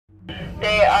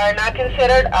They are not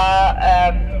considered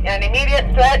an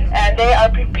immediate threat, and they are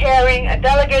preparing a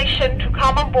delegation to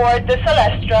come on board the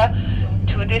Celestra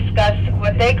to discuss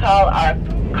what they call our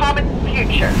common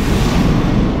future.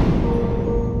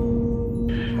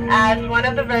 As one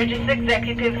of the Vergis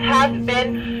executives has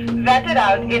been vetted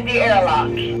out in the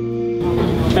airlock.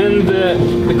 And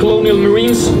the Colonial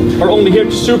Marines are only here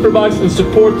to supervise and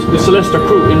support the Celestra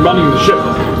crew in running the ship.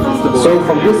 So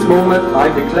from this moment I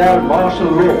declare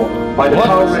martial law by the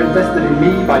power invested in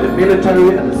me by the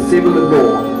military and the civil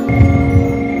law.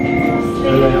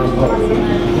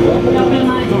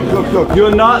 Look,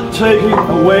 you're not taking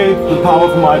away the power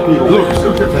from my people. Look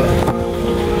at that.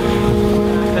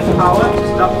 There's power to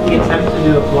stop the attempt to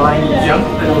do a blind jump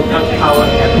that will cut power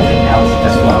and everything else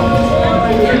as well.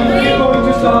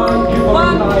 You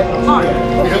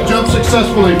have jumped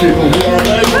successfully, people.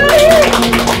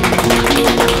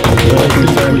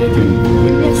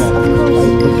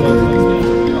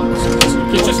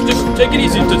 Just take it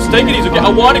easy. Just take it easy. Okay, I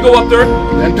want to go up there.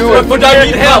 And do it. But I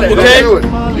need help. Okay. Do it.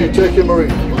 You take him, Marine.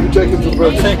 You take him to the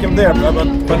bridge. Take him there, but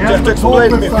just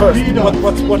explain to me first.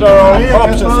 What are our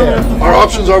options here? Our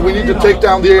options are we need to take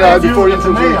down the AI before it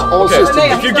infiltrates all systems.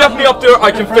 If you get me up there,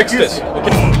 I can fix this.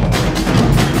 Okay.